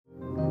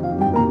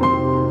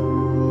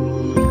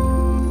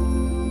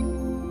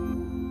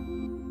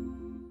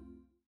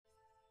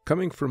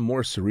Coming from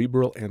more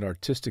cerebral and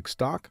artistic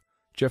stock,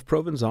 Jeff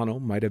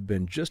Provenzano might have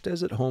been just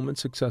as at home and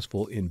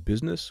successful in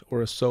business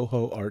or a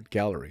SoHo art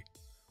gallery.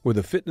 With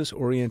a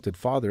fitness-oriented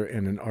father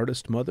and an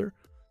artist mother,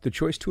 the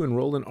choice to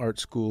enroll in art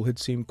school had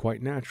seemed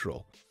quite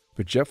natural.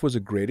 But Jeff was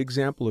a great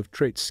example of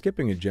traits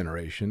skipping a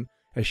generation,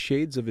 as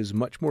shades of his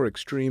much more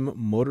extreme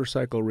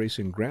motorcycle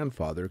racing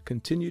grandfather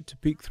continued to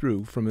peek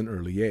through from an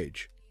early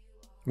age.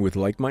 With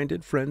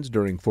like-minded friends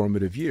during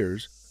formative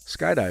years,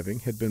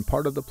 skydiving had been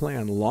part of the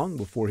plan long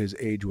before his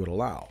age would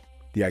allow.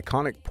 The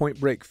iconic Point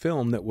Break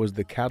film that was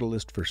the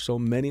catalyst for so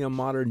many a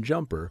modern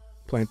jumper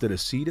planted a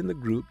seed in the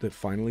group that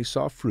finally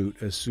saw fruit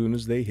as soon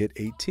as they hit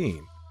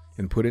 18,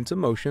 and put into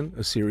motion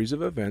a series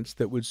of events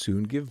that would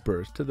soon give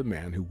birth to the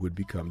man who would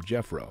become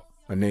Jeffro,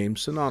 a name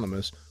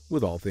synonymous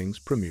with all things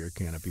premier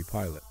canopy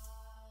pilot.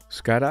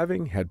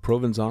 Skydiving had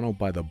Provenzano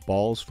by the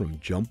balls from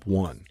jump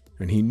one,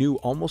 and he knew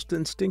almost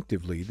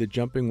instinctively that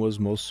jumping was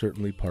most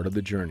certainly part of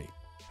the journey.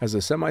 As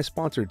a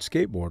semi-sponsored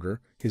skateboarder,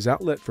 his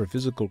outlet for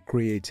physical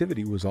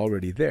creativity was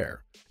already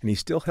there, and he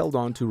still held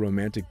on to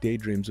romantic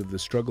daydreams of the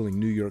struggling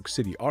New York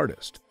City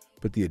artist,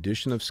 but the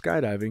addition of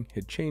skydiving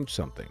had changed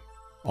something.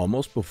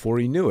 Almost before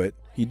he knew it,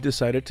 he'd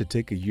decided to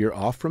take a year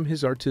off from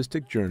his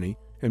artistic journey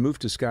and move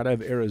to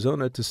Skydive,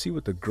 Arizona to see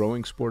what the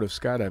growing sport of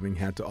skydiving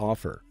had to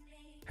offer.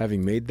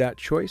 Having made that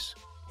choice,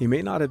 he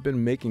may not have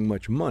been making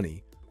much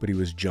money, but he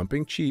was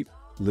jumping cheap,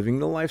 living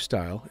the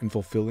lifestyle, and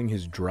fulfilling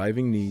his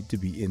driving need to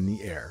be in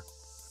the air.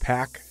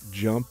 Pack,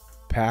 jump,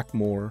 pack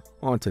more,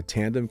 onto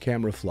tandem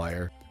camera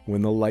flyer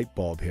when the light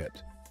bulb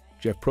hit.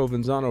 Jeff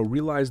Provenzano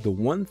realized the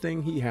one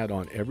thing he had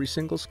on every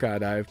single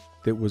skydive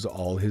that was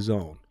all his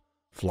own: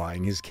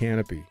 flying his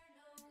canopy.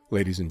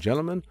 Ladies and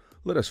gentlemen,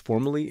 let us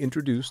formally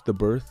introduce the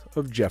birth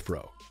of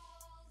Jeffro.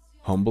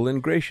 Humble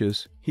and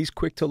gracious, he's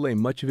quick to lay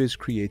much of his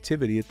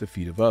creativity at the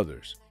feet of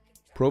others.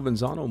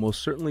 Provenzano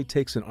most certainly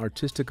takes an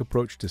artistic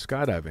approach to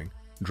skydiving,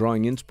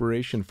 drawing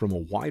inspiration from a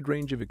wide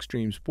range of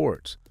extreme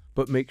sports,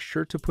 but makes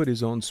sure to put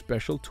his own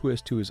special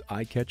twist to his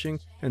eye-catching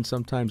and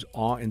sometimes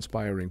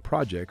awe-inspiring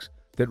projects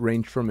that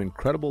range from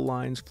incredible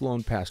lines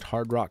flown past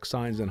hard rock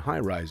signs and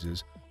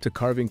high-rises to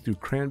carving through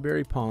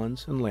cranberry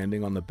ponds and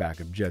landing on the back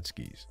of jet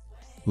skis.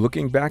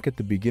 Looking back at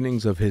the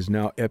beginnings of his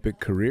now epic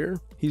career,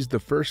 he's the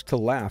first to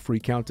laugh,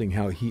 recounting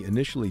how he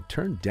initially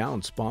turned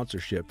down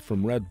sponsorship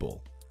from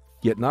Redbull.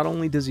 Yet not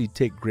only does he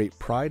take great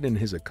pride in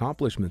his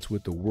accomplishments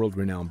with the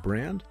world-renowned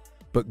brand,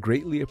 but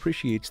greatly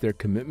appreciates their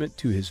commitment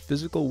to his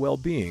physical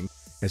well-being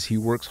as he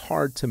works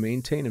hard to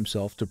maintain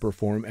himself to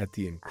perform at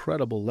the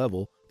incredible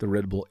level the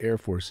Redbull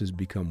Airforce has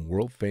become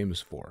world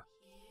famous for.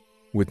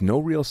 With no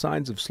real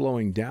signs of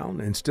slowing down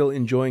and still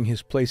enjoying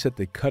his place at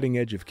the cutting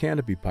edge of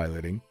canopy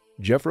piloting,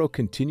 Jeffro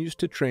continues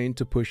to train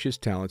to push his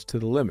talents to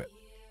the limit.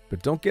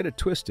 But don't get it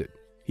twisted,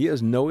 he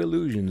has no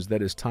illusions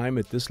that his time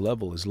at this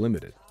level is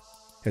limited.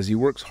 As he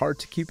works hard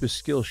to keep his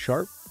skills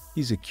sharp,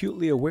 he's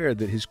acutely aware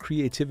that his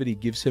creativity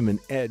gives him an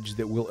edge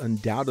that will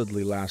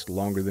undoubtedly last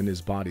longer than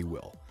his body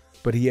will.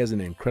 But he has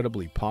an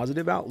incredibly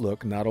positive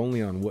outlook not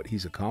only on what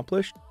he's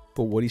accomplished,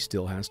 but what he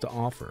still has to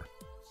offer.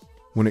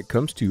 When it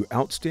comes to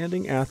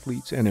outstanding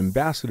athletes and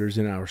ambassadors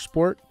in our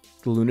sport,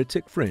 the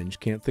lunatic fringe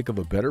can't think of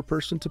a better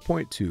person to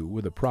point to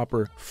with a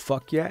proper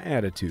fuck yeah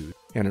attitude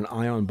and an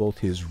eye on both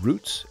his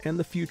roots and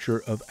the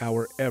future of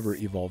our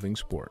ever-evolving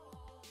sport.